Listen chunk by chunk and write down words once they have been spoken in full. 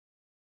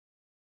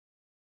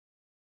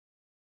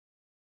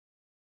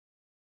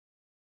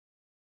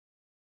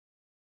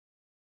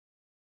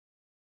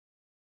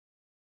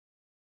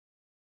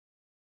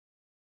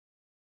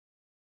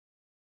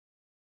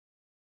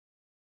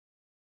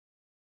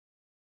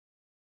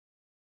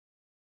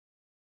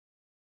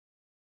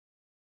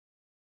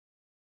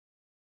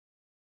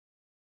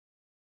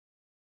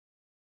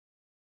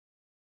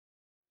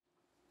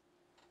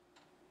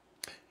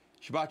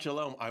Shabbat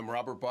Shalom. I'm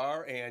Robert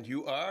Barr, and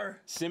you are?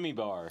 Simi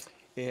Barr.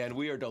 And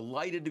we are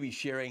delighted to be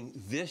sharing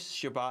this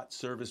Shabbat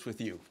service with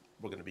you.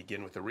 We're going to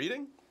begin with a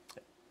reading,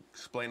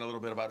 explain a little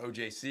bit about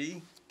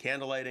OJC,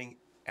 candlelighting,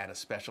 and a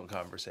special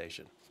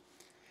conversation.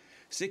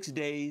 6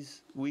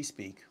 days we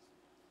speak,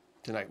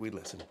 tonight we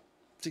listen.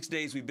 6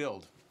 days we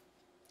build,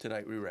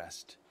 tonight we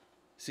rest.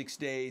 6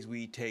 days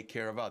we take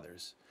care of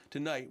others,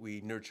 tonight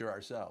we nurture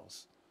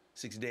ourselves.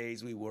 6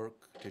 days we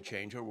work to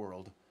change our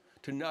world.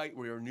 Tonight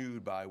we are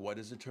renewed by what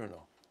is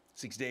eternal.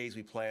 6 days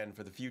we plan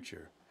for the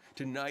future.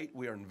 Tonight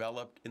we are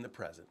enveloped in the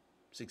present.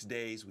 6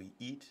 days we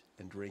eat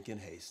and drink in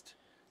haste.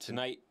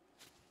 Tonight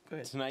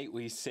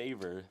we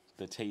savor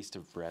the taste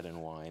of bread and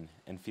wine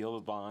and feel the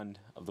bond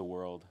of the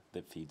world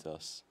that feeds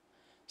us.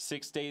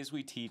 6 days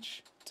we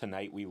teach,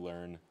 tonight we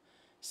learn.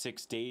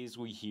 6 days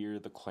we hear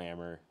the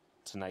clamor,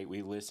 tonight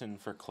we listen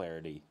for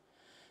clarity.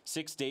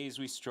 6 days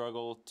we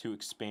struggle to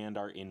expand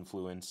our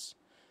influence.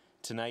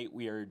 Tonight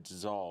we are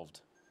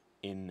dissolved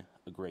in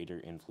a greater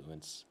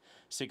influence.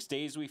 6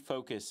 days we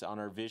focus on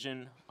our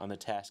vision, on the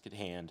task at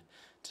hand.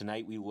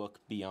 Tonight we look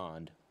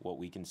beyond what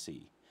we can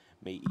see.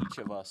 May each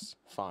of us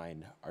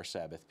find our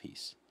Sabbath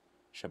peace.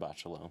 Shabbat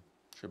Shalom.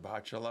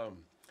 Shabbat Shalom.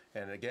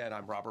 And again,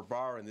 I'm Robert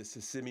Barr, and this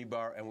is Simi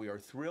Barr, and we are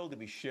thrilled to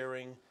be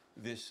sharing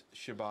this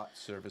Shabbat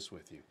service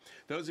with you.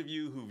 Those of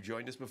you who've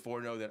joined us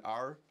before know that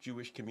our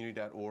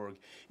JewishCommunity.org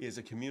is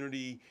a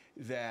community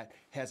that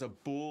has a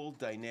bold,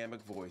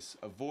 dynamic voice,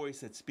 a voice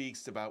that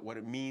speaks about what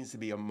it means to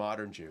be a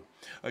modern Jew,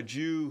 a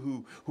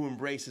Jew who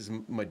embraces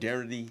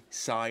modernity,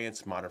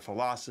 science, modern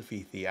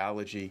philosophy,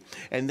 theology,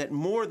 and that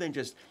more than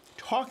just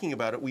talking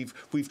about it,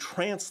 we've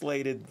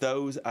translated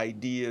those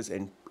ideas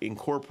and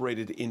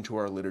incorporated into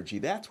our liturgy.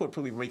 That's what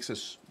really makes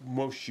us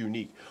most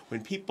unique.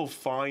 When people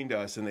find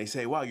us and they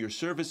say, wow, your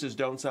services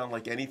don't sound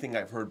like anything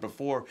I've heard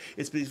before,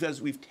 it's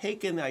because we've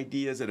taken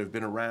ideas that have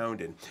been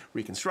around in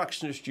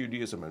Reconstructionist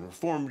Judaism and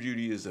Reform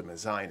Judaism and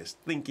Zionist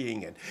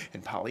thinking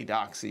and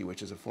polydoxy,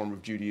 which is a form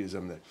of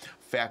Judaism that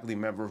a faculty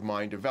member of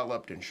mine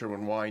developed, and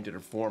Sherwin Wine did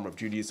a form of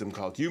Judaism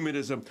called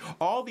humanism.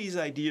 All these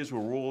ideas were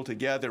rolled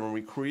together and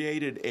we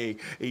created a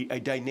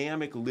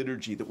dynamic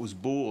liturgy that was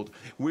bold,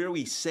 where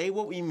we say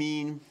what we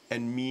mean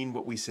and mean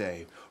what we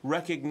say,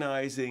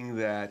 recognizing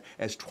that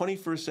as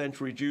 21st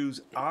century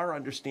Jews, our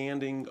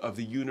understanding of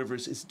the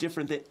universe is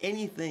different than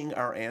anything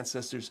our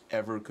ancestors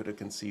ever could have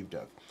conceived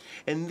of.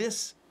 And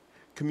this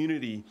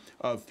community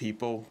of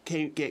people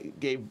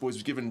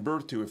was given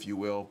birth to, if you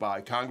will,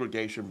 by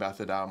Congregation Beth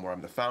Adam, where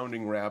I'm the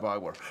founding rabbi.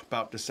 We're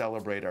about to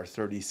celebrate our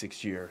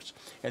 36 years.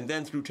 And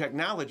then through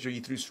technology,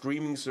 through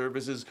streaming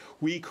services,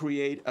 we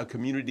create a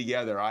community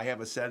together. I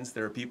have a sense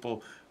there are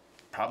people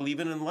probably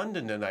even in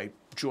London tonight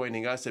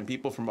joining us, and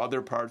people from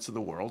other parts of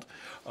the world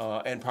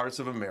and parts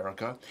of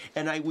America.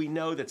 And we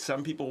know that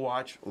some people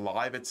watch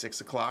live at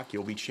 6 o'clock.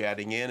 You'll be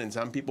chatting in, and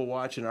some people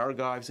watch in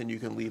archives, and you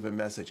can leave a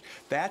message.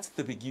 That's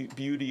the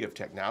beauty of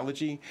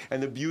technology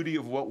and the beauty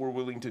of what we're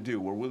willing to do.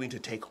 We're willing to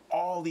take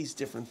all these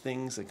different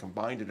things and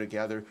combine it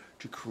together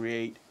to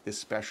create this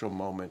special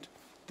moment,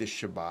 this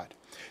Shabbat.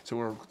 So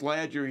we're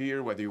glad you're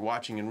here, whether you're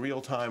watching in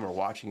real time or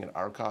watching in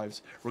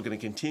archives. We're going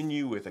to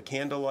continue with a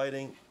candle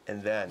lighting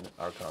and then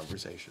our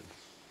conversation.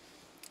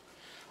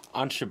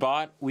 On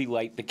Shabbat, we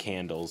light the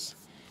candles.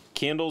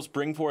 Candles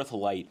bring forth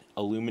light,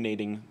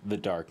 illuminating the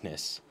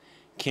darkness.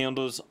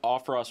 Candles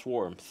offer us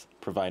warmth,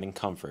 providing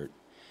comfort.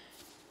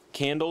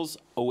 Candles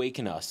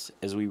awaken us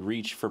as we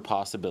reach for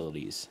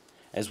possibilities.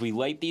 As we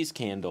light these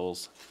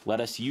candles,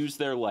 let us use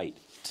their light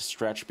to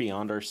stretch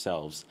beyond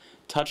ourselves,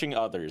 touching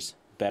others,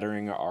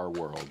 bettering our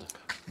world.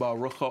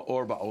 Baruch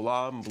ha'or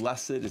ba'olam,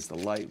 blessed is the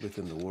light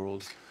within the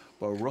world.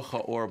 Baruch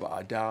ha'or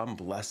ba'adam,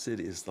 blessed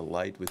is the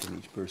light within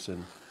each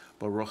person.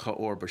 Baruch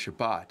ha'or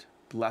b'Shabbat,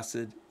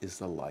 blessed is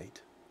the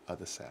light of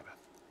the Sabbath.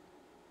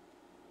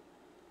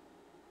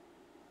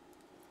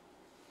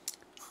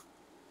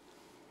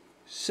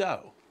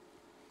 So,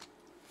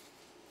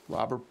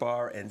 Robert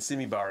Barr and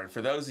Simi Barr, and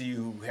for those of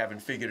you who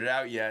haven't figured it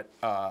out yet,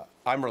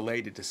 I'm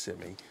related to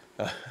Simi.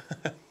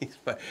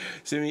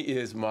 Simi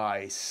is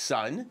my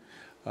son,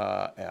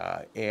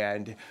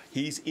 and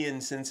he's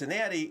in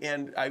Cincinnati.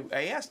 And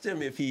I asked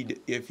him if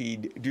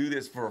he'd do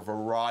this for a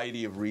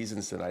variety of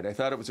reasons tonight. I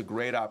thought it was a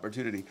great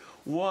opportunity.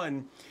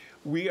 One,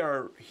 we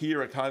are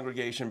here at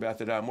Congregation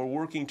Beth Adam. We're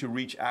working to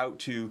reach out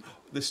to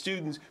the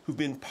students who've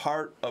been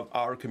part of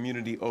our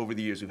community over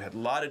the years. We've had a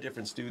lot of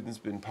different students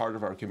been part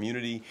of our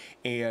community,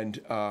 and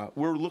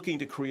we're looking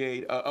to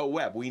create a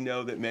web. We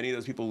know that many of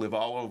those people live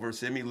all over.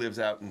 Simi lives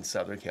out in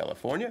Southern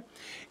California,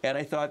 and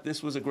I thought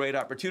this was a great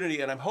opportunity,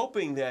 and I'm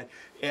hoping that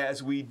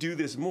as we do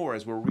this more,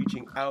 as we're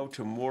reaching out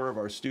to more of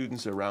our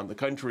students around the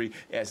country,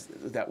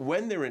 that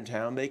when they're in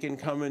town, they can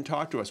come and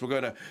talk to us. We're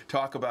going to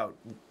talk about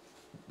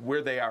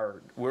where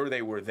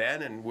they were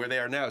then and where they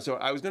are now. So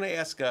I was going to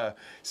ask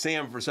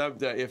Sam for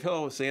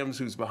Sam's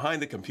who's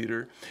behind the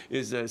computer,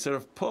 is sort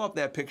of pull up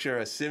that picture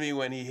of Simi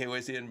when he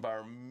was in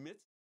Bar Mitzvah.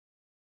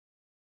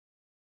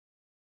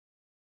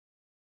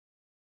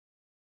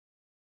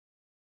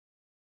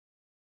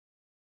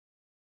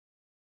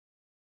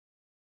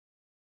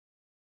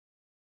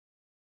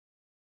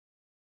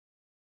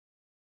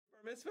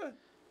 mitzvah?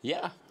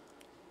 Yeah,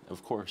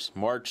 of course.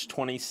 March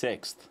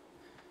 26th.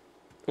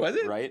 Was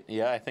it? Right?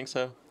 Yeah, I think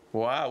so.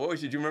 Wow. What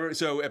was it? Do you remember?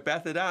 So at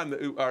Beth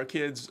Adam, our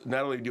kids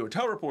not only do a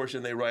Torah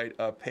portion, they write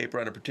a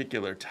paper on a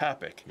particular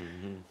topic.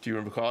 Do you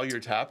recall your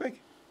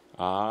topic?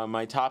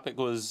 My topic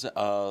was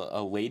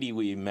a lady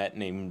we met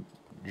named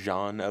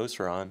Jean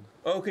Osran.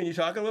 Oh, can you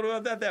talk a little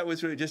about that? That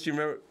was really just, you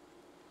remember?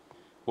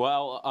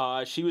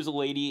 Well, she was a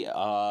lady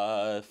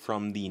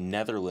from the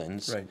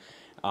Netherlands. Right.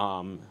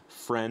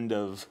 Friend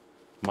of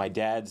my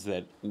dad's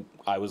that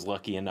I was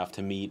lucky enough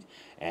to meet.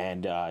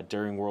 And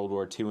during World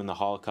War II and the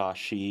Holocaust,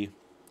 she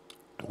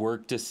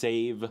worked to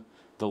save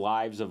the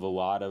lives of a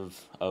lot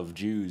of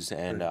Jews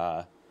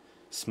and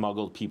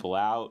smuggled people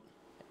out.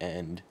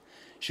 And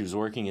she was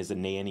working as a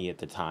nanny at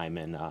the time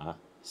and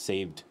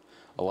saved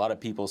a lot of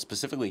people,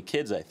 specifically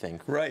kids, I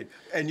think. Right.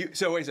 And you.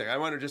 So wait a second. I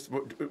want to just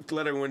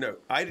let everyone know.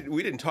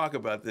 We didn't talk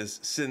about this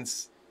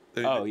since.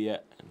 Oh, yeah.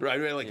 Right.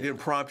 Like Yeah. didn't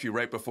prompt you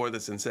right before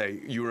this and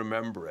say you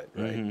remember it,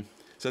 right?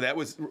 So that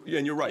was,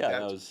 and you're right. Yeah,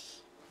 that was...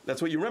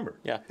 That's what you remember.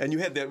 Yeah. And you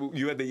had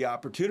the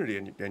opportunity,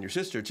 and your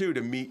sister too,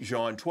 to meet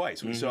Jean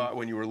twice. We saw it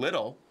when you were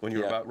little, when you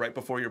were about right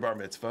before your bar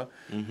mitzvah,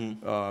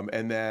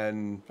 and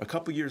then a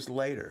couple years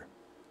later,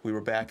 we were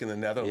back in the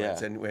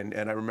Netherlands,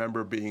 and I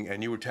remember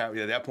and you were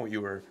at that point you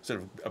were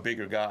sort of a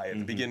bigger guy. At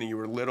the beginning, you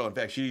were little. In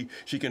fact, she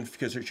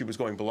because she was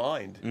going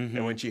blind,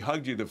 and when she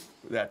hugged you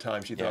that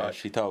time, she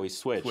thought we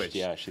switched.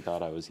 Yeah, she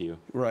thought I was you.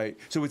 Right.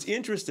 So it's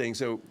interesting.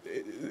 So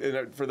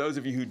for those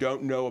of you who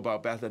don't know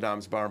about Beth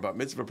Adam's Bar and Bat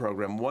Mitzvah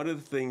program, one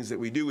of the things that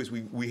we do is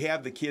we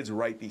have the kids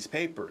write these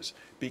papers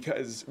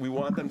because we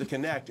want them to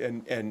connect.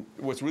 And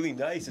what's really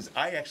nice is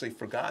I actually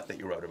forgot that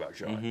you wrote about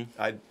Jean.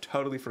 I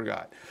totally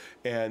forgot.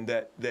 And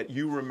that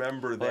you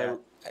remember that. Well,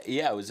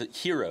 yeah, it was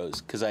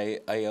Heroes, because I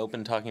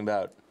opened talking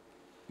about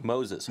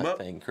Moses, I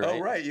think, right? Oh,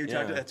 right.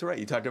 That's right.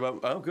 You talked about,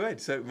 oh, good.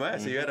 So,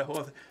 so you had a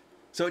whole,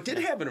 so it did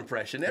have an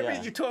impression.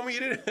 You told me you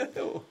didn't.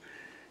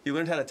 You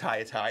learned how to tie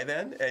a tie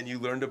then, and you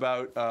learned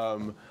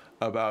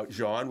about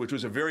Jean, which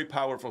was a very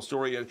powerful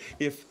story.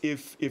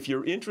 If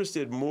you're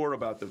interested more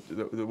about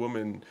the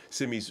woman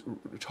Simi's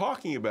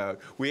talking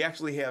about, we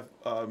actually have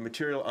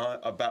material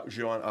about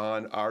Jean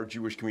on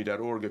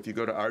ourjewishcommunity.org. If you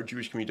go to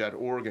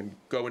ourjewishcommunity.org and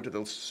go into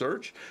the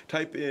search,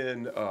 type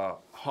in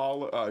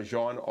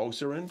Jean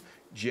Oseren,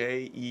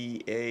 Jeanne.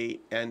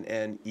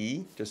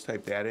 Just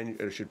type that in;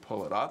 it should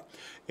pull it up.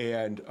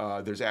 And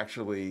there's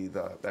actually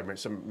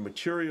some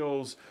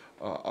materials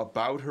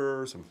about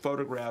her, some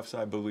photographs,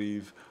 I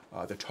believe.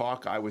 The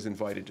talk, I was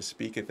invited to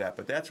speak at that,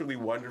 but that's really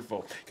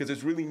wonderful because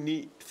it's really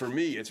neat for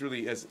me. It's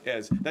really as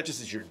not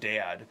just as your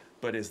dad,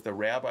 but as the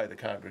rabbi of the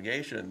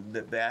congregation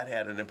that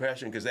had an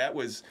impression because that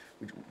was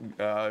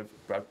about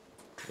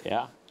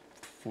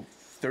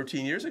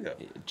 13 years ago.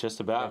 Just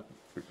about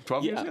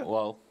 12 years ago.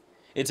 Well,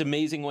 it's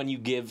amazing when you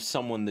give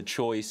someone the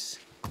choice,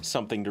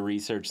 something to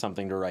research,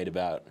 something to write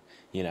about.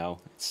 You know,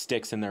 it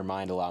sticks in their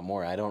mind a lot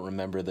more. I don't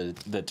remember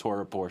the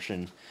Torah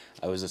portion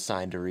I was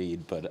assigned to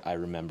read, but I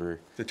remember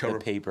the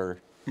paper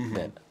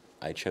that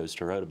I chose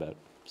to write about.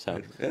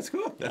 So that's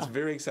cool. That's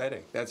very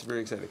exciting. That's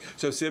very exciting.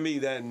 So Simi,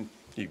 then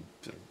you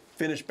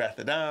finished Beth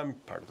Adam,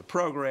 part of the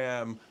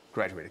program,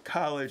 graduated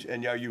college,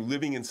 and now you're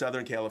living in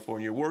Southern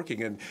California,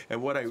 working, and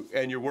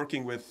you're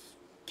working with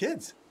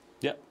kids.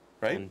 Yep.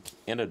 Right?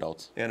 And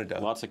adults. And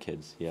adults. Lots of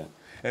kids, yeah.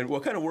 And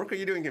what kind of work are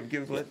you doing?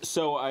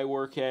 So I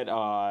work at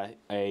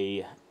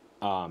a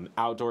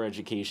outdoor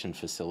education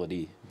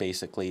facility,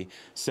 basically.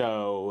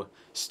 So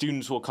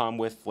students will come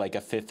with like a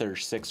 5th or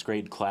 6th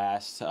grade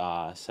class.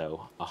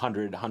 So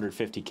 100,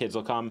 150 kids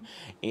will come,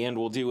 and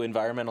we'll do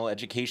environmental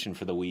education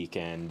for the week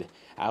and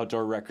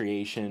outdoor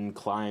recreation,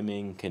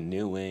 climbing,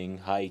 canoeing,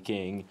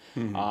 hiking,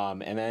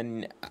 and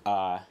then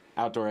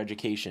outdoor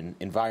education,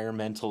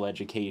 environmental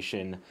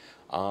education,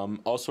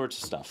 all sorts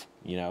of stuff,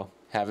 you know.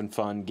 Having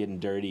fun, getting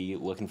dirty,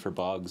 looking for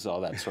bugs,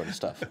 all that sort of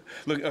stuff.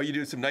 Look, you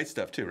do some night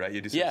stuff too, right? You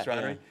do some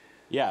astronomy?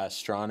 Yeah,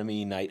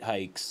 astronomy, night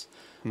hikes,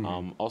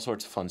 all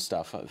sorts of fun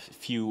stuff. A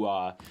few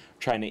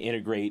trying to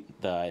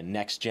integrate the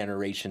next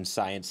generation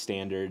science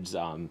standards,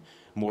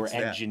 more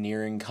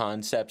engineering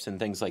concepts and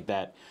things like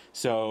that.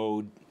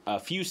 So a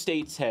few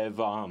states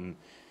have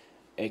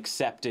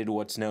accepted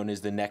what's known as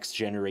the next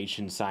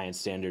generation science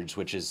standards,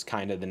 which is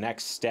kind of the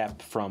next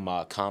step from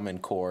Common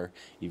Core.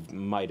 You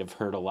might have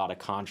heard a lot of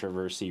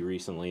controversy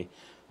recently.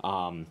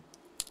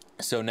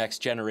 So next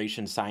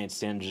generation science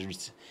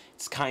standards,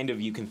 it's kind of,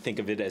 you can think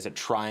of it as a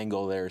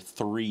triangle. There are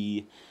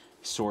 3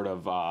 sort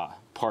of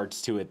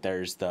parts to it.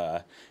 There's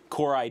the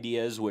core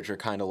ideas, which are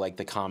kind of like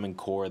the Common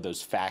Core,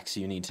 those facts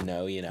you need to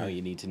know. You know,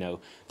 you need to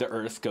know the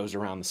Earth goes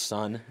around the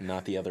sun,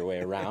 not the other way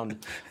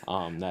around.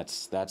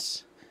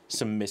 That's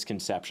some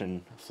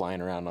misconception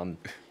flying around on,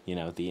 you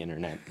know, the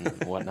internet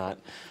and whatnot.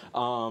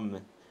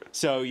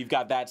 So you've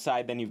got that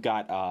side. Then you've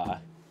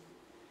got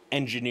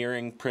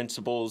engineering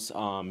principles,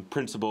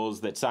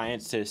 principles that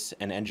scientists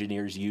and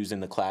engineers use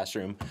in the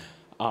classroom,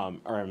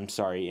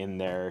 in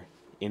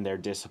their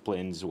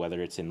disciplines,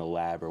 whether it's in the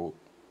lab or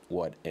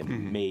what it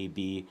may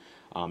be.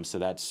 So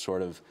that's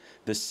sort of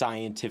the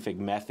scientific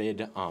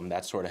method.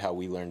 That's sort of how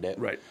we learned it.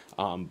 Right.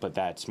 But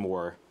that's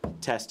more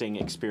testing,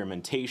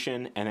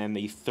 experimentation. And then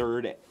the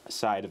third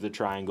side of the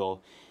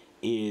triangle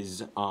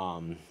is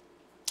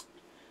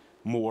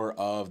more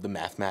of the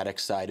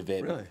mathematics side of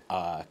it. Really?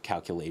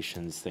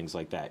 Calculations, things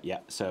like that. Yeah.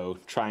 So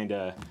trying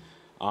to...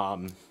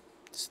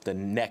 it's the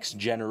next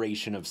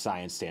generation of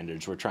science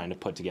standards. We're trying to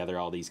put together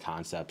all these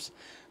concepts.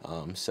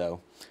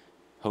 So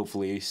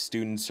hopefully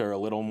students are a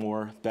little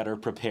more better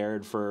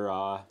prepared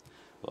for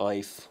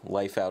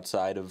life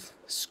outside of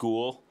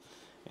school,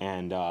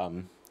 and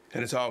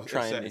it's all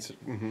trying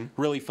to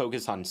really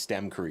focus on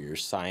STEM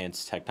careers: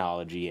 science,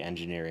 technology,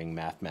 engineering,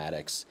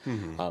 mathematics.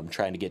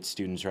 Trying to get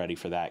students ready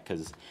for that,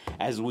 because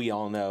as we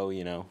all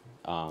know,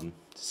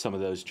 some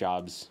of those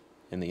jobs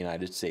in the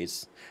United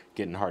States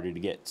getting harder to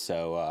get.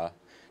 So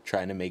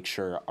trying to make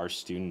sure our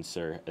students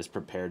are as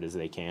prepared as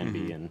they can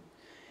be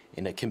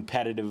in a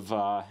competitive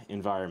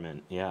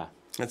environment. Yeah.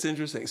 That's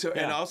interesting. So,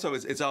 and also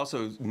it's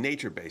also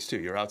nature based too.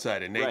 You're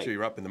outside in nature. Right.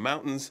 You're up in the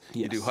mountains.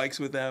 Yes. You do hikes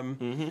with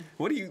them.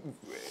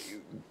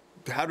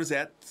 How does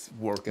that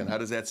work, and how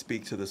does that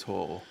speak to this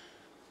whole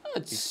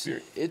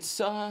experience?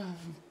 It's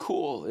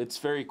cool. It's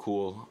very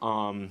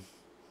cool.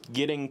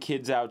 Getting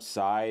kids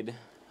outside,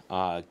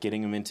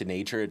 getting them into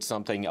nature. It's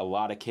something a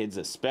lot of kids,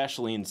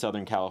 especially in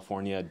Southern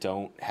California,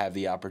 don't have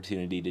the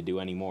opportunity to do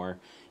anymore.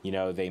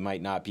 They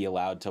might not be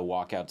allowed to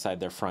walk outside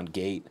their front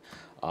gate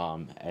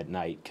at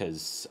night,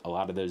 because a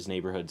lot of those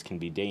neighborhoods can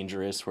be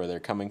dangerous where they're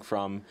coming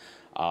from.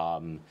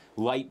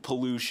 Light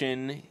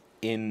pollution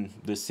in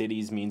the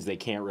cities means they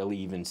can't really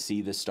even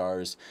see the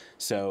stars.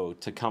 So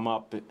to come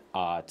up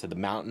to the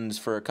mountains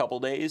for a couple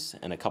days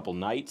and a couple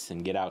nights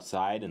and get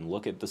outside and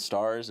look at the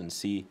stars and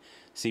see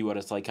what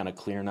it's like on a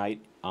clear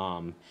night,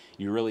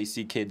 you really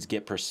see kids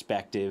get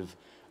perspective,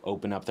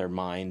 open up their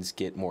minds,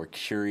 get more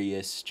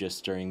curious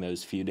just during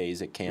those few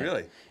days at camp.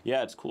 Really?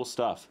 Yeah, it's cool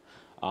stuff.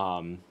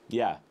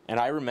 Yeah, and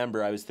I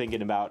remember I was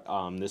thinking about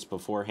this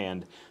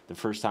beforehand. The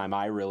first time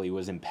I really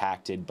was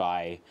impacted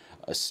by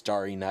a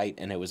starry night,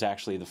 and it was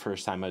actually the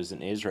first time I was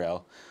in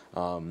Israel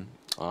on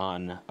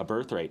a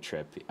birthright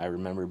trip. I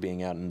remember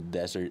being out in the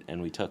desert,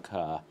 and we took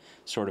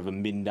sort of a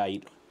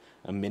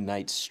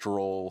midnight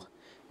stroll,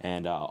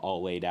 and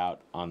all laid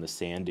out on the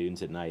sand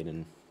dunes at night.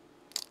 And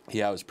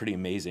yeah, it was pretty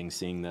amazing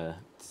seeing the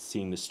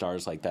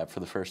stars like that for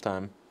the first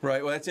time.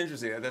 Right. Well, that's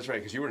interesting. That's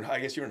right, because I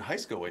guess you were in high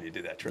school when you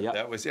did that trip. Yep.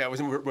 That was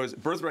was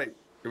birthright.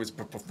 It was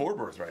before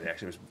birthright,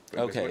 actually. It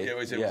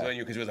was when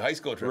you, because it was a high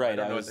school trip. Right. I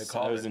don't know what they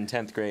called it. I was in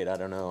 10th grade. I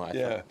don't know.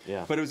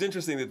 Yeah. But it was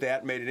interesting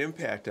that made an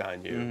impact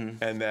on you,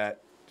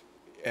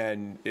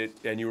 and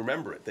you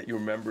remember it. That you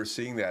remember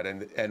seeing that.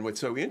 And what's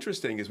so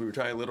interesting is we were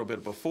talking a little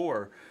bit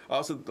before.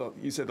 Also,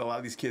 you said a lot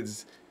of these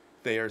kids,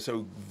 they are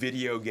so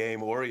video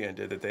game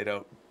oriented that they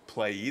don't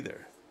play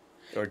either,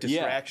 or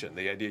distraction.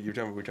 The idea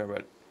we're talking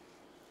about.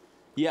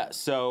 Yeah,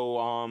 so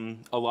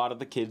a lot of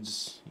the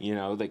kids,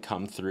 that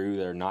come through,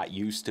 they're not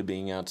used to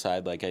being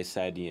outside. Like I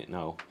said, the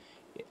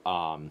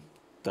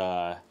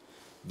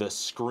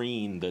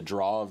screen, the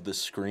draw of the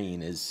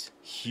screen is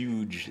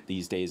huge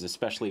these days,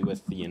 especially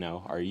with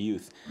our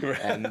youth.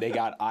 And they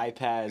got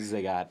iPads,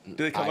 they got. Do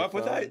they come iPhones. up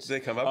with that? Do they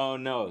come up? Oh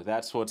no,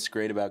 that's what's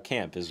great about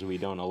camp is we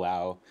don't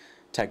allow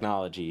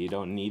technology. You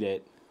don't need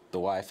it. The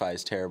Wi-Fi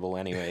is terrible,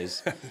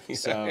 anyways.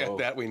 So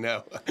that we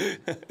know.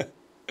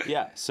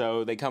 Yeah,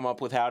 so they come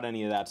up without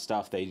any of that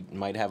stuff. They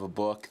might have a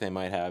book, they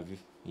might have,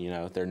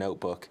 their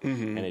notebook,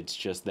 and it's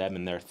just them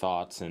and their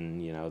thoughts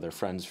and, their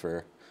friends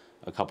for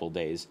a couple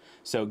days.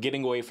 So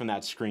getting away from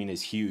that screen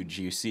is huge.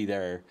 You see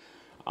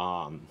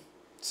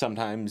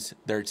sometimes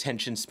their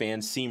attention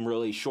spans seem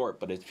really short,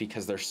 but it's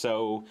because they're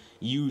so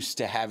used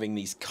to having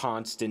these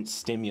constant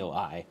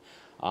stimuli.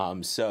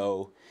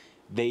 So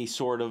they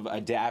sort of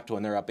adapt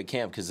when they're up at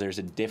camp, because there's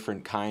a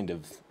different kind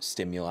of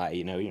stimuli.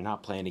 You're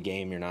not playing a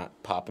game, you're not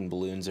popping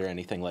balloons or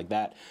anything like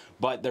that.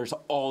 But there's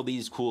all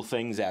these cool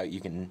things out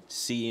you can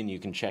see and you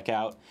can check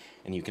out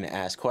and you can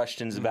ask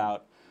questions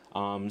about.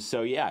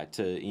 So yeah,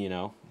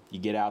 you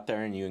get out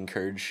there and you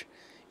encourage,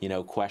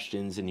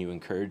 questions, and you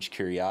encourage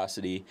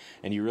curiosity,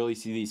 and you really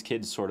see these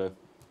kids sort of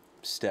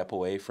step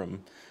away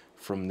from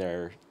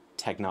their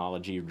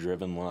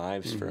technology-driven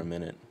lives for a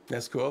minute.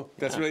 That's cool.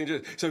 That's really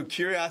interesting. So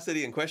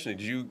curiosity and questioning.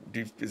 Do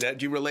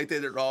you relate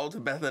that at all to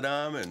Beth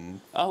Adam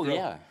and? Oh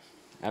yeah,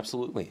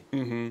 absolutely.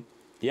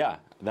 Yeah,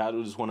 that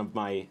was one of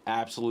my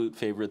absolute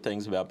favorite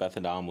things about Beth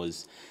Adam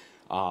was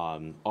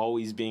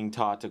always being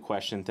taught to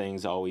question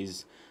things,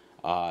 always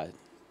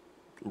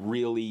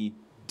really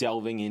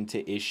delving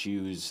into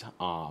issues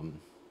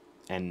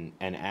and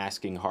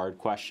asking hard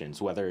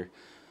questions, whether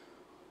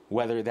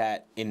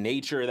that in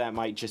nature, that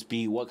might just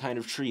be, what kind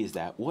of tree is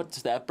that?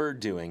 What's that bird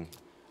doing?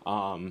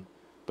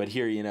 But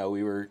here,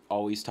 we were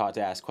always taught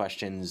to ask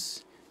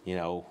questions,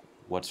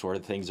 what sort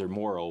of things are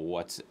moral,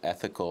 what's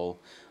ethical,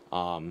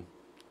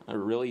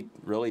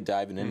 really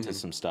diving into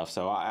some stuff.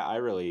 So I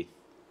really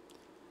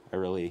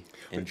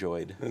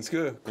enjoyed. That's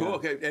good. Cool.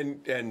 Yeah. Okay.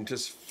 And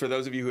just for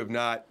those of you who have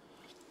not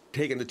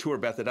taken the tour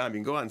of Beth Adam, you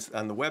can go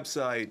on the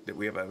website. That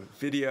we have a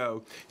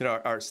video. You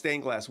know, our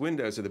stained glass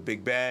windows are the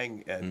Big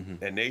Bang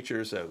and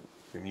nature. So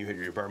when you had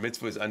your bar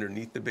mitzvahs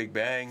underneath the Big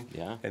Bang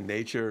and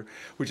nature,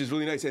 which is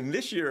really nice. And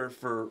this year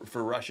for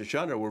Rosh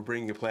Hashanah, we're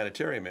bringing a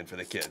planetarium in for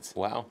the kids.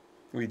 Wow.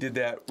 We did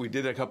that. We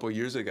did that a couple of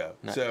years ago.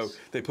 Nice. So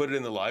they put it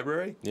in the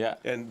library. Yeah.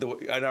 And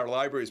our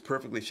library is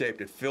perfectly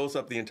shaped. It fills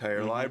up the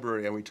entire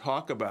library, and we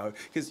talk about,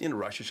 because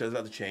Rosh Hashanah is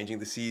about changing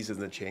the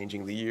seasons and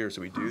changing the year,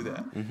 so we do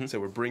that. So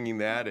we're bringing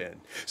that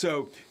in.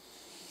 So,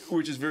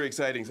 which is very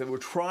exciting. So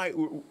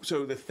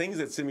So the things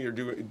that Simi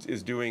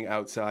is doing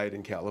outside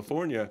in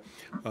California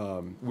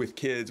with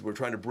kids, we're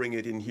trying to bring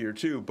it in here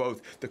too.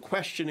 Both the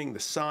questioning, the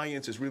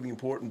science is really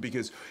important,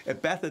 because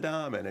at Beth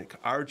Adam and at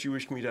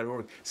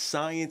ourjewishcommunity.org,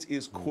 science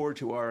is core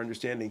to our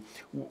understanding.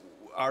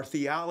 Our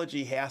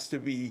theology has to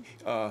be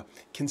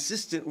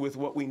consistent with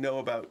what we know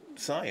about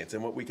science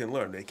and what we can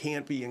learn. It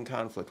can't be in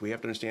conflict. We have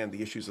to understand the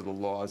issues of the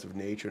laws of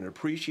nature and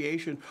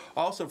appreciation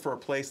also for a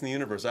place in the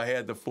universe. I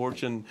had the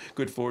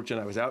good fortune,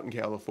 I was out in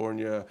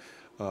California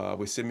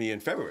with Simi in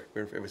February.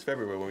 It was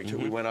February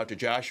when we went out to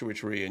Joshua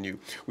Tree, and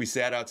we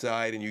sat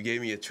outside and you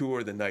gave me a tour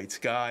of the night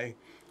sky.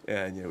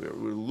 And we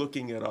were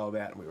looking at all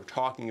that, and we were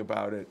talking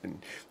about it,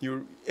 and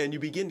you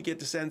begin to get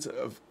the sense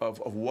of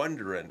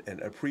wonder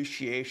and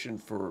appreciation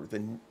for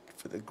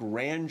the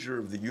grandeur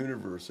of the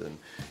universe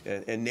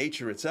and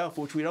nature itself,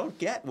 which we don't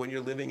get when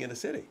you're living in a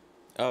city.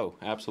 Oh,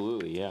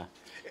 absolutely, yeah.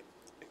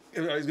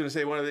 I was going to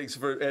say one of the things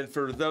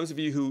for those of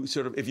you who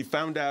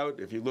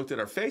if you looked at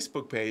our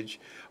Facebook page,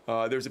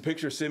 there's a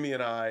picture of Simi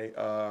and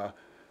I.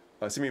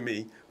 Simi and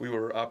me, we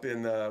were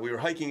we were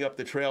hiking up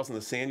the trails in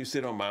the San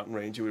Ysidro mountain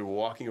range. We were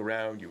walking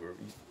around.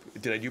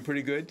 Did I do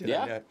pretty good?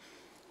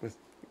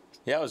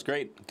 Yeah, it was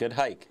great. Good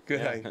hike.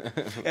 Good hike.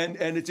 And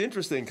it's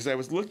interesting because I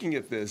was looking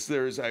at this.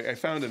 I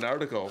found an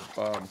article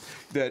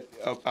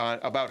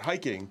about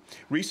hiking.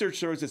 Research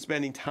shows that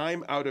spending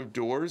time out of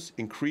doors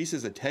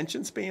increases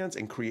attention spans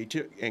and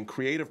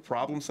creative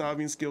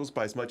problem-solving skills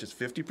by as much as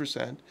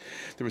 50%.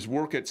 There was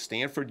work at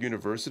Stanford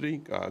University,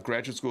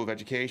 Graduate School of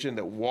Education,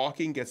 that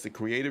walking gets the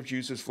creative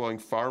juices flowing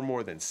far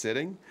more than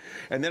sitting.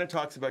 And then it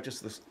talks about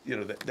just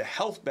the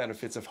health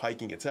benefits of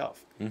hiking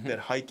itself. That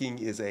hiking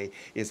is a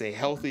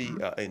healthy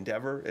endeavor.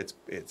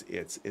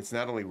 It's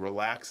not only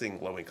relaxing,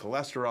 lowering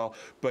cholesterol,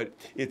 but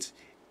it's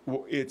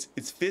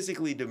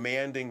physically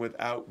demanding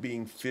without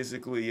being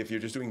physically. If you're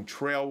just doing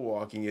trail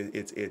walking,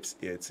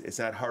 it's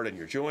not hard on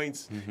your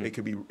joints.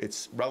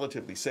 It's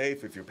relatively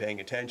safe if you're paying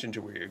attention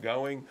to where you're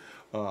going,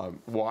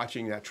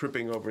 watching, not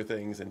tripping over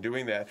things and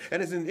doing that.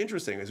 And it's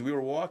interesting, as we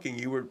were walking,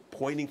 you were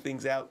pointing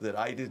things out that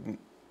I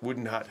would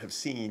not have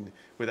seen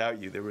without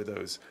you. There were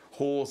those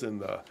holes in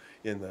the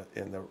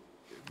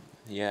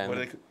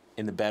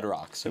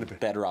bedrock, so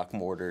bedrock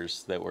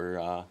mortars that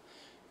were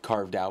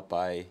carved out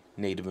by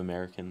Native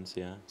Americans.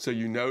 Yeah. So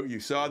you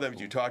saw them,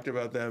 you talked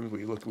about them.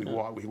 We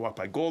walked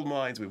by gold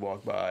mines. We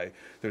walked by.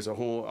 There's a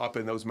hole up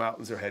in those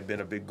mountains. There had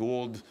been a big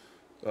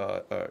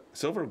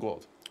silver or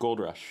gold. Gold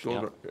rush.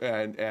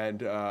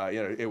 And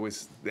it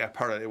was that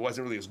part of it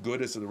wasn't really as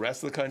good as the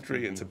rest of the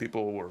country, and some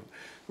people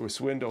were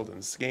swindled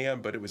and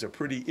scammed. But it was a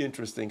pretty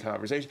interesting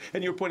conversation.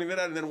 And you were pointing that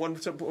out, and then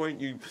at some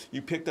point you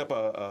picked up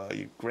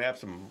you grabbed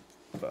some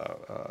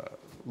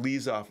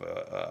leaves off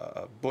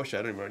a bush. I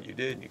don't remember what you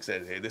did. And you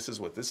said, "Hey, this is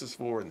what this is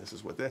for, and this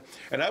is what that."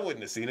 And I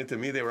wouldn't have seen it. To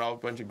me, they were all a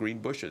bunch of green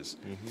bushes.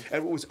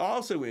 And what was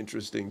also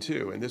interesting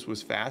too, and this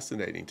was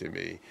fascinating to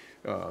me.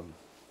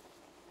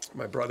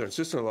 My brother and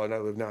sister-in-law and I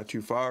live not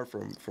too far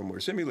from where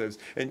Simi lives,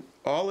 and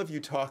all of you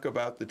talk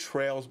about the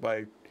trails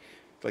by,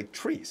 like,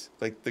 trees,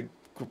 like the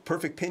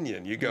perfect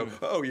pinyon. You go,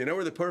 oh, you know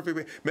where the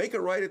perfect make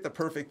a right at the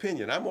perfect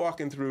pinyon. I'm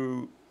walking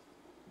through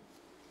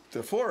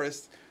the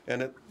forest,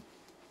 and it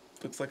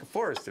looks like a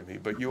forest to me,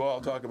 but you all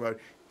talk about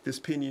this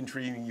pinyon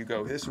tree, you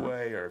go this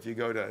way, or if you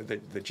go to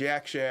the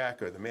Jack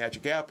Shack or the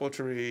Magic Apple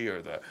Tree,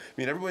 or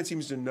everyone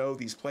seems to know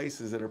these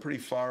places that are pretty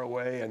far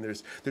away, and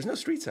there's no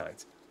street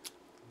signs.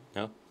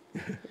 No.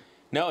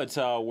 No, it's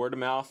a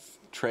word-of-mouth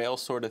trail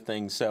sort of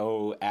thing.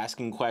 So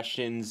asking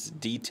questions,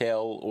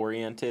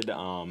 detail-oriented,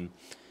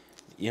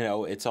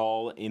 it's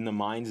all in the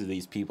minds of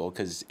these people.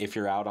 Because if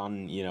you're out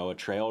on, a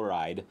trail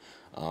ride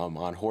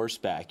on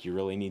horseback, you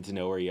really need to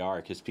know where you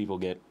are, because people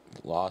get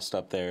lost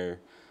up there.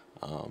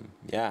 So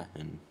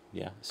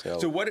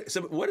what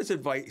is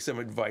some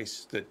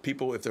advice that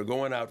people, if they're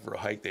going out for a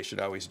hike, they should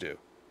always do?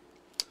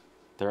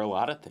 There are a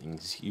lot of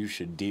things you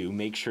should do.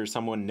 Make sure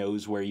someone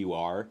knows where you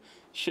are.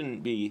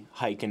 Shouldn't be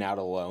hiking out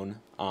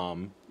alone,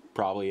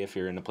 probably if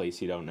you're in a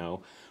place you don't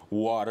know.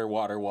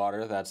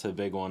 Water, that's a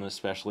big one,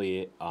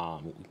 especially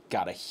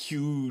got a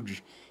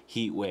huge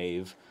heat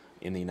wave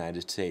in the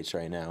United States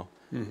right now.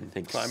 I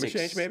think climate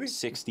change, maybe?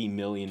 60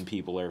 million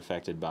people are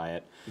affected by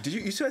it.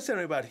 You said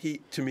something about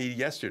heat to me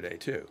yesterday,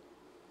 too.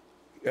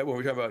 When we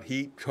were talking about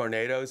heat,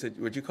 tornadoes,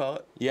 what'd you call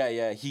it?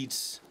 Yeah,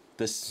 heat's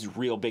this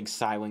real big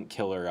silent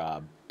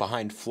killer.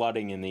 behind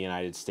flooding in the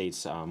United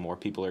States. More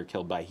people are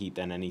killed by heat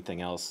than anything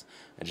else.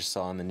 I just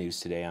saw on the news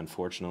today,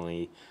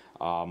 unfortunately,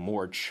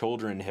 more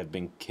children have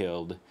been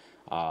killed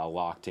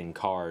locked in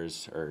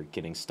cars or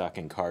getting stuck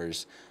in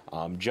cars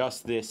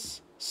just this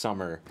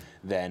summer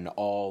than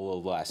all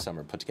of last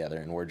summer put together,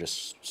 and we're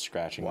just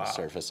scratching the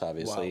surface,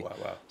 obviously.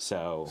 Wow.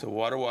 So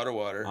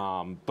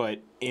water. But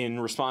in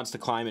response to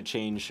climate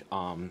change,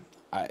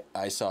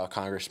 I saw a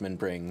congressman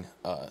bring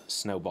a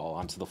snowball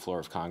onto the floor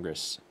of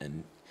Congress,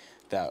 and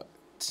that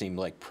seemed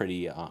like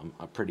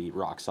a pretty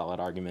rock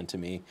solid argument to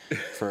me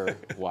for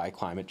why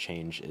climate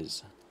change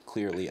is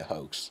clearly a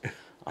hoax.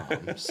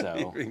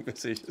 So being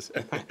facetious.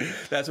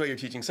 That's why you're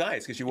teaching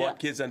science, because you want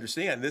kids to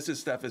understand this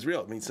stuff is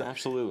real. I mean,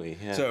 absolutely.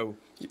 Yeah. So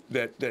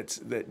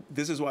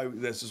this is why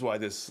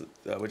this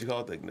what you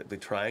call it, the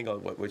triangle,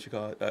 what you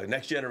call it,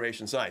 next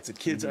generation science. That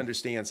kids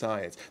understand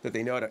science, that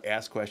they know how to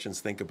ask questions,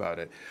 think about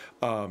it.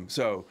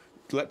 So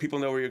let people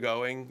know where you're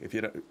going. If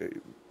you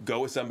don't, go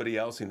with somebody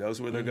else who knows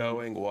where they're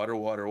going.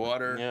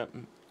 Water. Yep.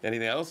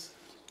 Anything else?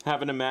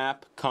 Having a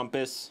map,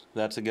 compass,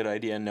 that's a good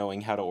idea.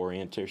 Knowing how to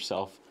orient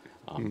yourself.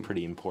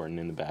 Pretty important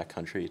in the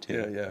backcountry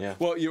too. Yeah.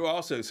 Well, you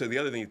also, so the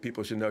other thing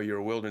people should know, you're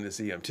a wilderness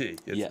EMT.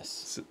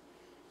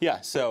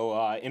 Yes.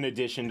 So in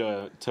addition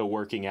to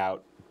working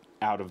out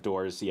of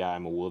doors,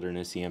 I'm a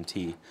wilderness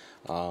EMT,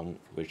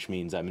 which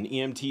means I'm an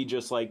EMT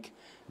just like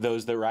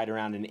those that ride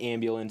around in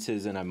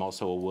ambulances, and I'm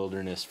also a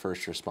wilderness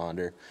first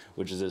responder,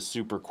 which is a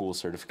super cool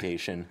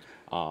certification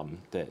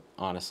that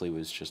honestly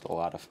was just a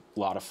lot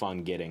of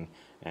fun getting,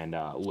 and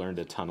learned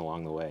a ton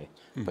along the way.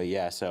 But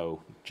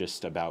so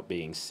just about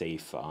being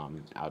safe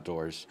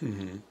outdoors.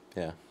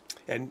 Yeah.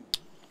 And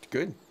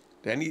good.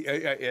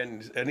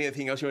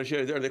 Anything else you want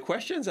to share? Are there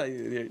questions?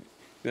 There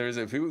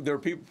are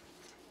people.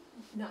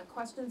 Not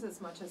questions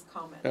as much as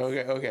comments.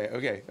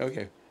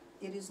 Okay.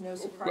 It is no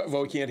surprise.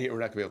 Well, we can't hear.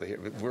 We're not going to be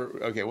able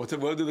to hear.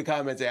 We'll do the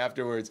comments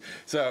afterwards.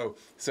 So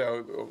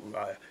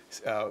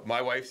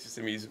my wife,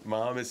 Simi's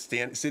mom, is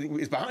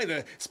behind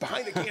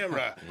the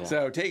camera.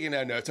 So taking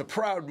that note. It's a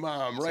proud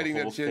mom writing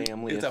that shit.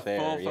 It's a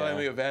full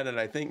family event, and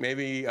I think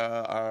maybe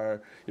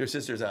your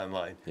sister's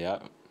online. Yeah.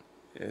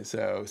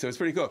 So it's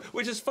pretty cool,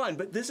 which is fun.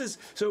 But this is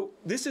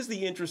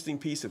the interesting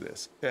piece of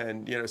this.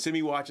 And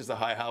Simi watches the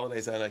high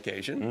holidays on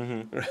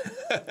occasion.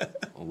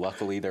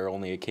 Luckily, they're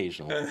only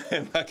occasional.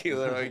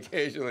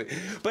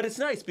 But it's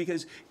nice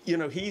because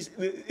he's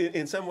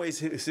in some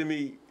ways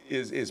Simi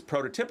is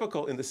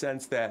prototypical in the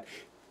sense that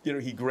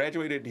he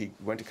graduated, he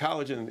went to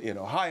college in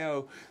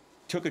Ohio.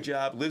 Took a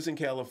job, lives in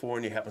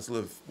California, happens to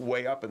live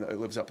way up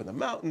lives up in the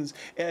mountains,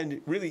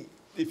 and really,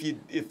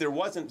 if there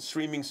wasn't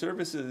streaming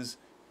services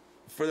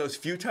for those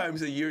few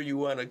times a year you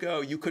want to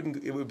go, you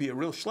couldn't. It would be a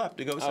real schlep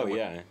to go somewhere. Oh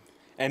yeah,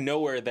 and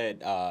nowhere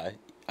that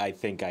I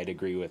think I'd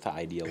agree with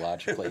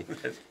ideologically.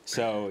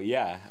 So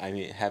yeah, I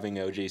mean, having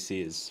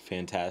OJC is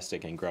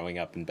fantastic, and growing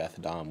up in Beth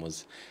Adam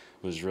was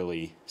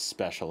really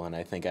special, and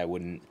I think I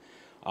wouldn't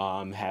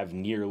have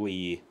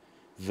nearly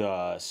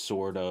the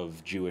sort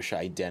of Jewish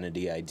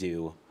identity I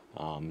do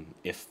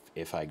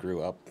if I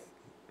grew up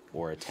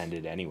or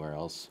attended anywhere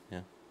else.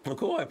 Yeah. Well,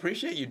 cool. I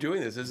appreciate you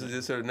doing this. This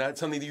is not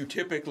something that you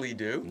typically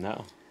do.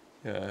 No.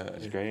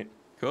 It's great.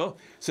 Cool.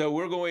 So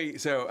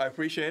I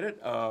appreciate it.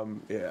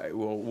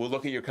 We'll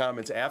look at your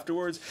comments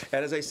afterwards.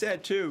 And as I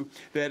said too,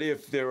 that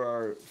if there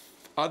are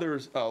other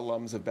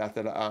alums of Beth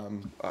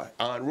on,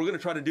 we're going to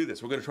try to do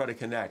this. We're going to try to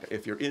connect.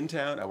 If you're in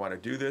town, I want to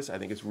do this. I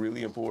think it's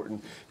really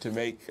important to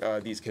make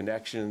these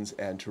connections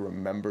and to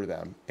remember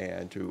them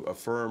and to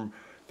affirm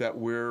that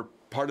we're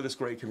part of this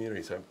great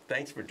community. So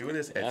thanks for doing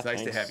this. It's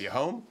nice to have you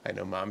home. I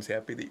know Mom's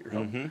happy that you're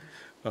home.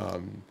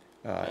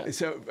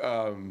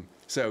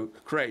 So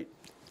great.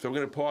 So we're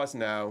going to pause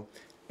now,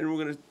 and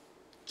we're going to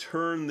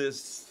turn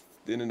this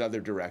in another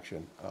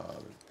direction.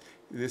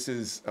 This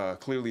has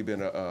clearly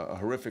been a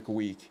horrific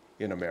week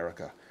in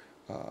America.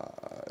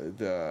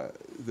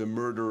 The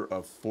murder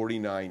of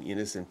 49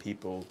 innocent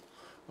people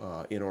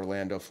in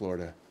Orlando,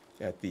 Florida,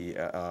 at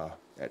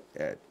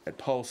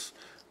Pulse.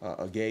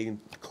 A gay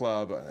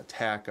club, an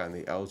attack on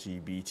the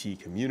LGBT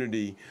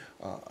community,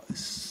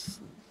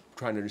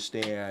 trying to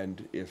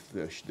understand if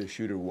the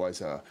shooter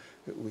was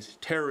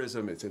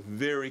terrorism. It's a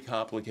very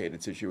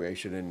complicated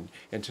situation,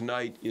 and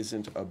tonight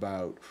isn't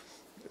about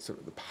sort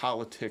of the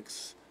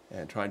politics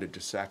and trying to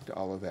dissect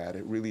all of that.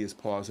 It really is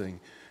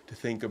pausing to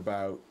think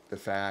about the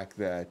fact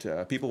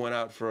that people went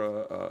out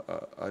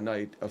for a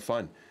night of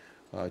fun,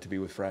 to be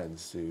with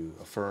friends, to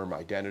affirm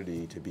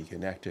identity, to be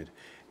connected,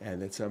 and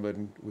that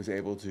someone was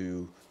able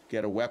to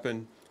get a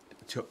weapon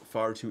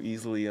far too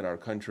easily in our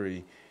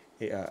country,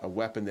 a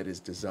weapon that is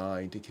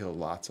designed to kill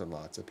lots and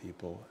lots of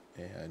people,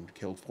 and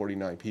killed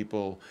 49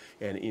 people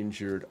and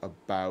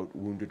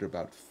wounded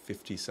about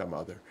 50 some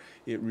other.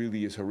 It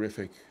really is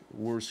horrific,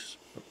 worst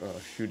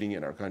shooting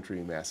in our country,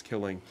 mass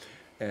killing,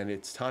 and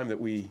it's time that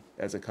we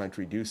as a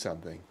country do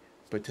something.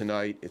 But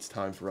tonight it's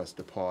time for us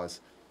to pause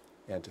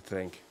and to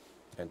think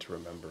and to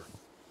remember.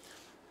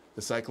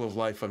 The cycle of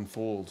life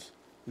unfolds.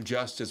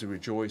 Just as we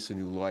rejoice in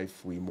new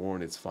life, we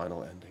mourn its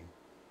final ending.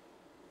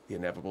 the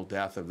inevitable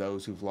death of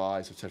those whose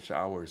lives have touched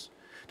ours.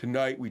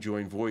 Tonight we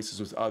join voices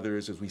with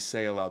others as we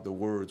say aloud the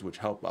words which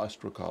help us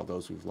recall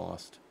those we've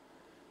lost.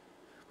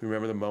 We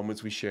remember the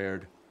moments we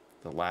shared,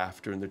 the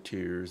laughter and the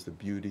tears, the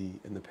beauty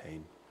and the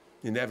pain.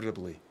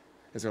 Inevitably,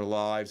 as our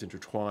lives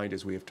intertwined,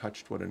 as we have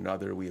touched one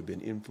another, we have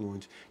been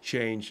influenced,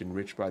 changed,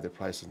 enriched by their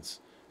presence.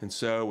 And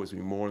so, as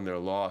we mourn their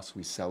loss,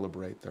 we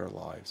celebrate their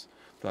lives.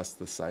 Thus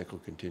the cycle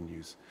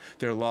continues,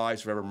 their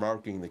lives forever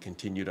marking the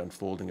continued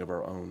unfolding of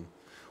our own.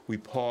 We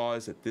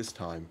pause at this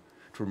time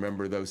to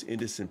remember those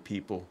innocent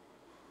people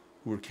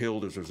who were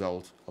killed as a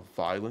result of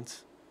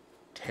violence,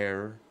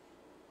 terror,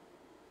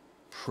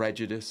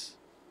 prejudice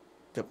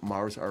that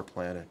mars our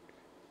planet.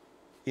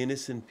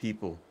 Innocent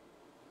people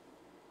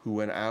who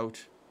went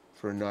out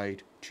for a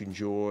night to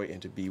enjoy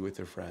and to be with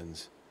their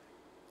friends.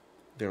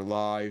 Their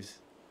lives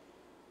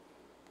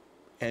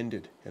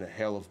ended in a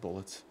hail of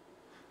bullets.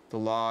 The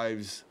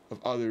lives of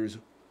others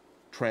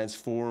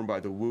transformed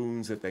by the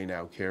wounds that they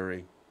now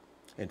carry,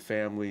 and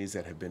families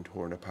that have been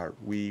torn apart.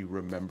 We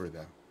remember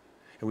them.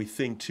 And we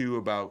think too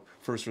about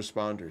first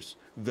responders,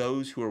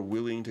 those who are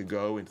willing to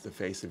go into the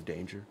face of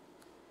danger,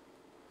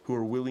 who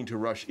are willing to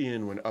rush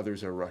in when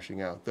others are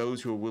rushing out,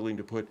 those who are willing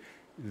to put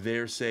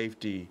their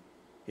safety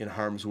in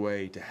harm's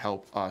way to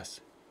help us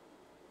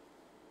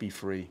be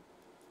free,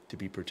 to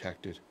be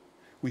protected.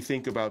 We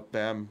think about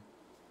them.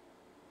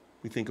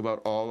 We think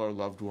about all our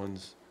loved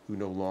ones who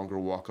no longer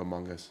walk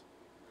among us,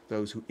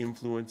 those who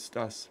influenced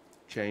us,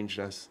 changed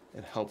us,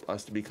 and helped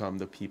us to become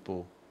the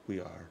people we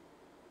are.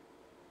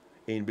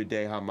 Ein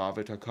b'dei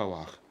ha'mavet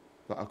ha'koach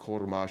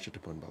la'akor ma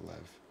shetapun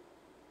b'lev.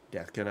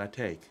 Death cannot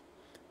take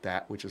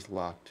that which is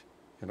locked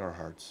in our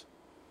hearts.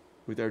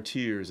 With our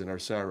tears and our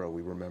sorrow,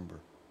 we remember.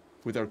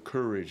 With our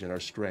courage and our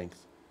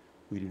strength,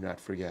 we do not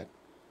forget.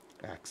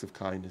 Acts of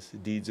kindness,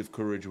 deeds of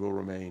courage will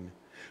remain.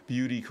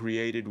 Beauty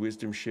created,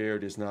 wisdom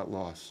shared is not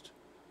lost.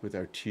 With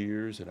our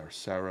tears and our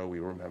sorrow, we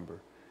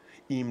remember.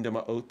 Im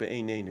dama'ot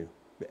be'einenu,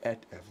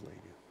 be'et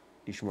evlenu,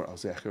 nishmor al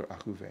zecher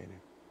achuvenu.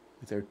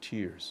 With our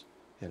tears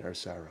and our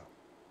sorrow,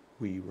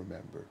 we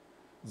remember.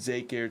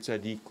 Zeker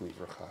tzadik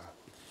livracha.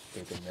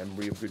 May the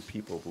memory of good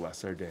people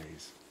bless our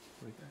days.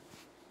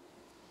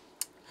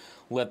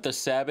 Let the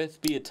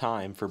Sabbath be a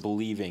time for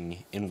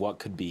believing in what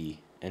could be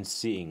and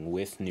seeing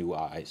with new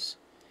eyes.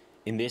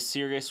 In this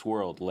serious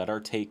world, let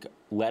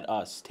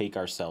us take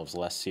ourselves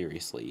less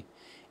seriously.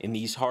 In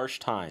these harsh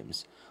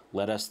times,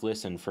 let us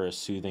listen for a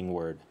soothing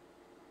word.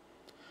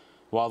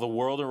 While the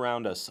world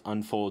around us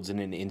unfolds in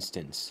an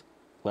instant,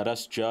 let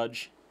us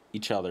judge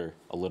each other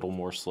a little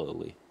more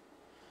slowly.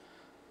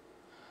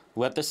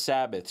 Let the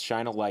Sabbath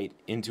shine a light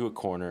into a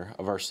corner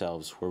of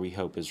ourselves where we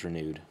hope is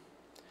renewed.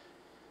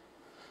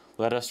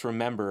 Let us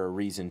remember a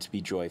reason to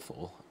be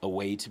joyful, a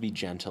way to be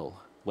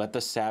gentle. Let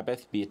the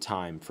Sabbath be a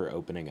time for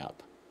opening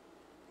up.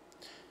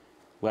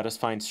 Let us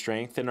find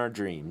strength in our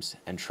dreams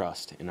and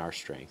trust in our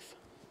strength.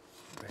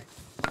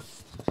 Right.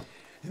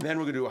 And then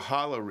we're going to do a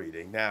challah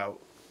reading. Now,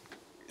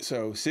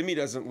 so Simi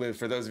doesn't live,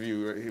 for those of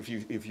you,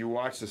 if you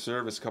watched the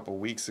service a couple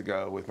weeks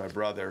ago with my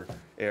brother,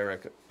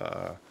 Eric,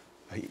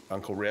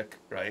 Uncle Rick,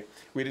 right?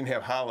 We didn't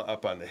have challah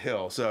up on the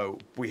hill, so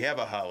we have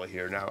a challah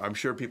here. Now, I'm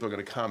sure people are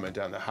going to comment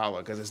on the challah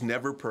because it's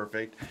never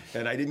perfect,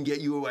 and I didn't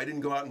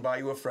go out and buy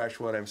you a fresh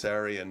one, I'm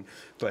sorry,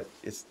 but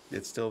it's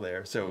still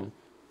there. So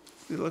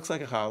it looks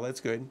like a challah, it's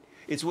good.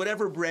 It's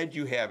whatever bread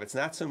you have. It's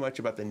not so much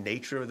about the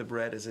nature of the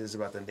bread as it is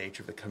about the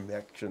nature of the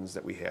connections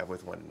that we have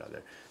with one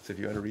another. So if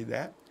you want to read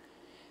that.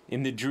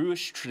 In the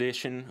Jewish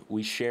tradition,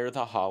 we share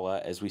the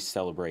challah as we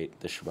celebrate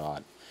the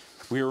Shabbat.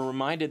 We are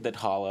reminded that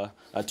challah,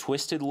 a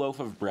twisted loaf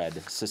of bread,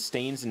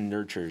 sustains and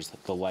nurtures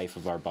the life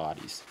of our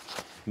bodies.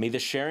 May the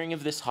sharing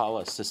of this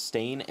challah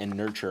sustain and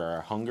nurture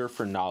our hunger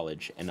for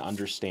knowledge and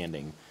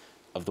understanding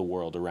of the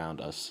world around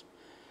us.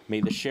 May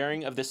the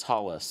sharing of this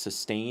challah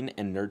sustain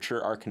and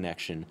nurture our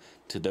connection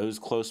to those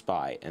close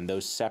by and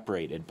those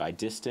separated by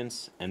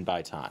distance and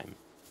by time.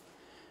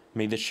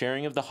 May the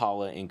sharing of the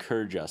challah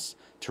encourage us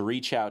to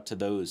reach out to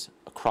those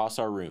across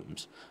our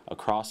rooms,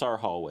 across our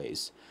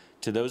hallways,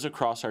 to those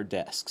across our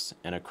desks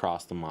and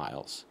across the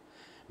miles.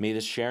 May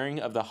the sharing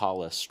of the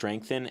challah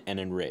strengthen and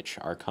enrich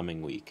our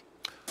coming week.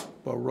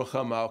 Baruch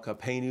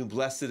HaMalkapeinu,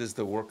 blessed is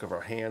the work of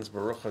our hands.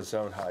 Baruch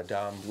HaZon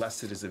HaAdam,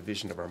 blessed is the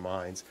vision of our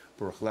minds.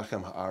 Baruch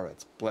Lechem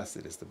Haaretz,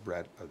 blessed is the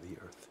bread of the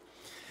earth.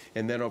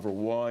 And then over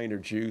wine or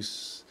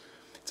juice,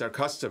 it's our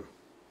custom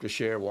to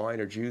share wine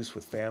or juice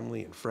with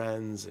family and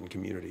friends and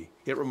community.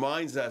 It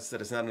reminds us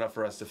that it's not enough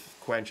for us to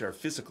quench our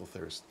physical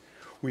thirst.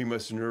 We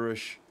must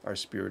nourish our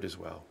spirit as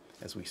well.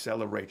 As we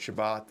celebrate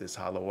Shabbat, this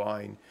challah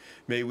wine,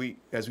 may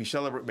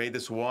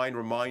this wine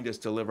remind us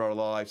to live our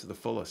lives to the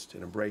fullest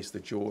and embrace the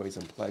joys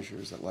and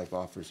pleasures that life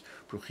offers.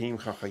 Bruchim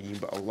chachayim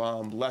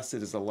ba'olam, blessed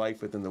is the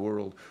life within the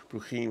world.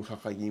 Bruchim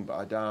chachayim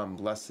ba'adam,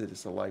 blessed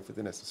is the life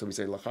within us. So we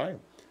say l'chaim,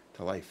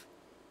 to life.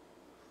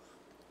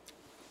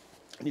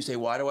 And you say,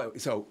 why do I?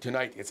 So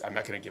tonight, I'm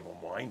not going to give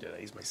him wine today.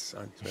 He's my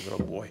son. He's my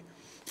little boy.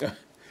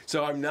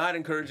 So I'm not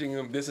encouraging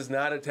him. This is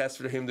not a test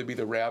for him to be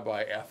the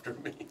rabbi after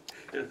me.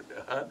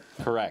 Huh?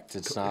 Correct.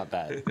 It's not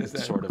that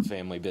sort of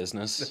family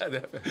business. So I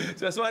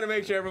just wanted to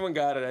make sure everyone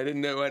got it. I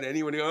didn't want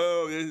anyone to go,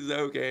 oh, this is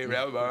okay,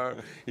 Rabbi Bar,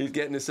 he's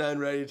getting his son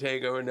ready to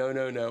take over. No,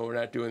 we're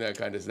not doing that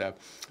kind of stuff.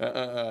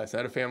 It's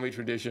not a family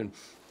tradition.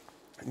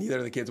 Neither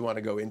of the kids want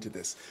to go into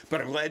this. But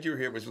I'm glad you were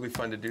here. It was really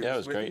fun to do this. Yeah, it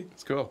was with great. you.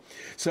 It's cool.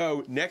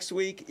 So next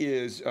week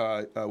is,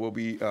 will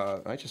be,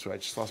 I just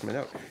lost my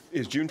note,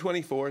 is June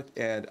 24th,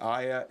 and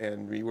Aya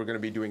and we were going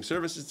to be doing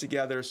services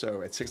together.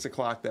 So at 6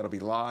 o'clock, that'll be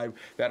live.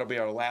 That'll be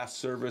our last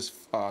service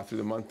through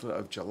the month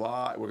of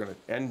July. We're going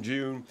to end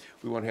June.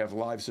 We want to have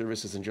live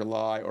services in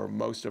July or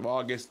most of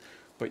August.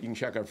 But you can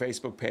check our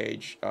Facebook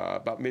page.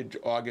 About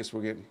mid-August,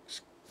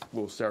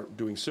 we'll start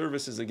doing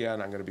services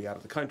again. I'm going to be out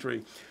of the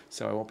country,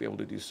 so I won't be able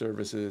to do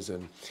services,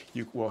 and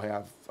you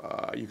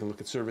can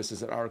look at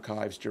services at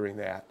archives during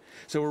that.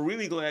 So we're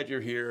really glad you're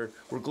here.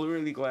 We're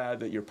really glad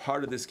that you're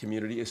part of this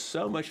community. It's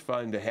so much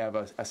fun to have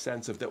a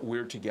sense of that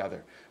we're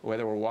together,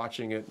 whether we're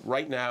watching it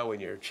right now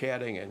and you're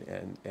chatting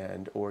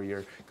or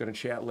you're going to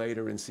chat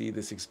later and see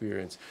this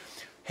experience.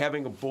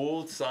 Having a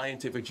bold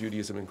scientific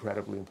Judaism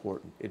incredibly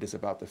important. It is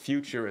about the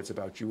future. It's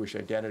about Jewish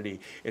identity.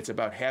 It's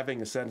about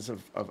having a sense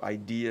of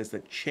ideas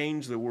that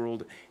change the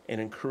world and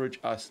encourage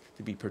us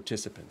to be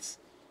participants.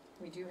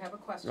 We do have a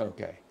question.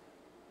 Okay.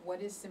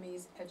 What is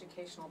Simi's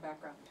educational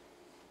background?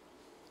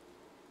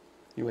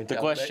 You went The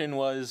to question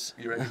was,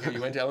 you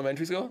went to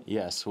elementary school?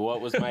 yes,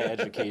 what was my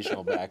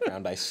educational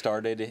background? I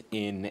started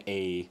in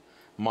a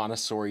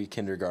Montessori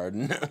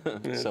kindergarten,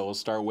 so we'll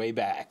start way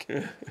back.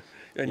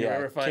 And you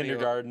ever finding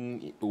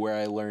kindergarten where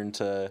I learned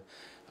to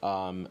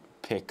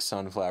pick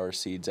sunflower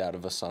seeds out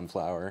of a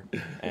sunflower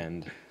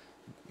and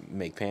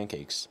make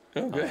pancakes.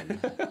 Oh, good.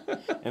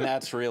 And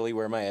that's really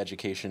where my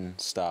education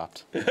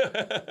stopped.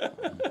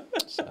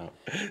 So.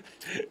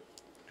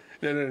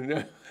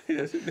 No.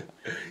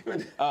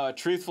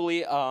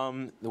 Truthfully,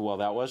 well,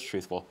 that was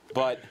truthful.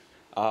 But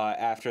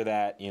after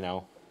that,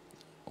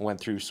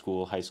 went through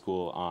school, high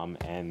school,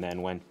 and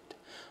then went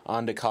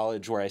on to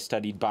college where I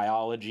studied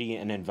biology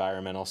and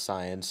environmental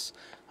science.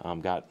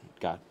 Got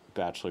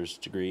bachelor's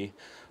degree,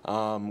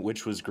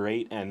 which was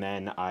great. And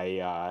then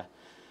I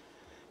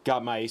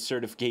got my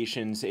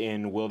certifications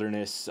in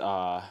wilderness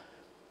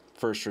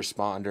first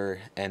responder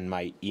and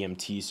my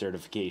EMT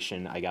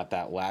certification. I got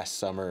that last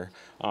summer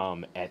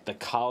at the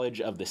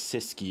College of the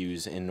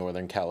Siskiyous in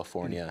Northern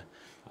California,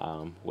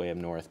 way up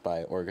north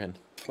by Oregon.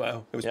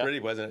 Wow, it was pretty,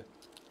 wasn't it?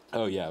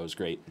 Oh yeah, it was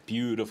great.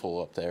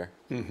 Beautiful up there.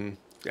 Mm-hmm.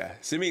 Yeah,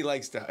 Simi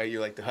likes to. You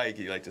like to hike.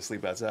 You like to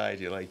sleep outside.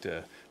 You like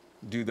to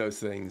do those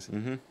things.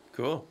 Mm-hmm.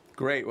 Cool,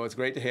 great. Well, it's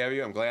great to have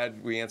you. I'm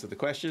glad we answered the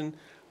question.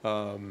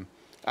 I'm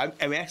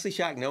actually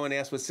shocked no one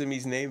asked what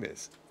Simi's name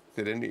is.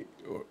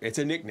 It's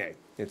a nickname.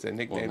 It's a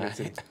nickname. Well,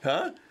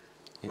 huh?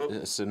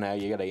 So now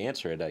you got to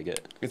answer it. I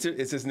get. It's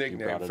his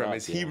nickname from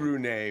his Hebrew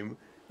name.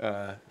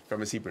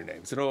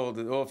 It's an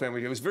old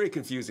family. It was very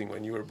confusing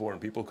when you were born.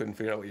 People couldn't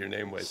figure out what your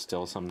name was.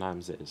 Still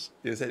sometimes is.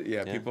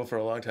 Yeah. People for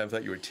a long time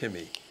thought you were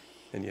Timmy.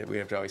 And yet we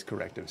have to always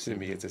correct him.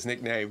 Simi, it's his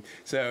nickname.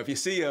 So if you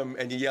see him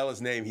and you yell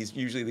his name, he's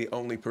usually the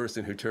only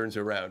person who turns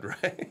around,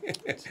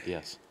 right?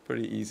 Yes.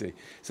 Pretty easy.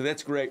 So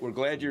that's great. We're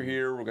glad you're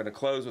here. We're going to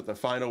close with the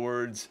final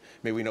words.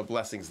 May we know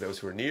blessings those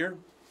who are near,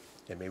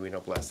 and may we know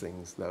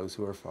blessings those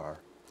who are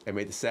far. And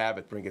may the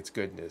Sabbath bring its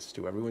goodness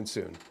to everyone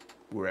soon,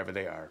 wherever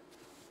they are.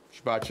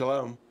 Shabbat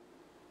Shalom.